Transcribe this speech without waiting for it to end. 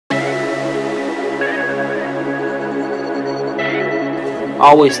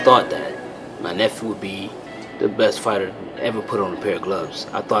always thought that my nephew would be the best fighter to ever put on a pair of gloves.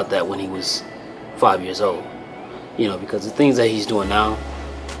 I thought that when he was 5 years old, you know, because the things that he's doing now,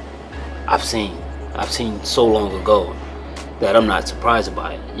 I've seen so long ago that I'm not surprised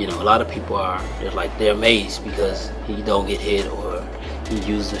by it. You know, a lot of people they're amazed because he don't get hit or he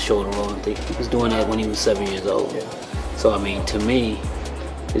used the shoulder roll and thing. He was doing that when he was 7 years old. Yeah. So I mean, to me,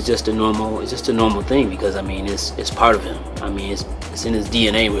 it's just a normal thing because I mean it's part of him. I mean it's in his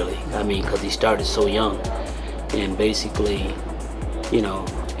DNA really. I mean because he started so young, and basically, you know,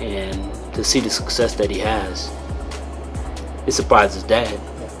 and to see the success that he has, it surprises Dad.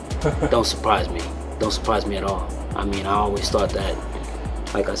 Don't surprise me at all. I mean, I always thought that,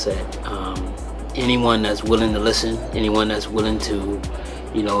 like I said, anyone that's willing to listen, anyone that's willing to,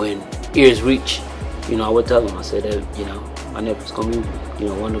 you know, in ears reach, you know, I would tell them. I said that, you know, my nephew's gonna be, you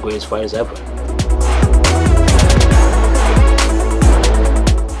know, one of the greatest fighters ever.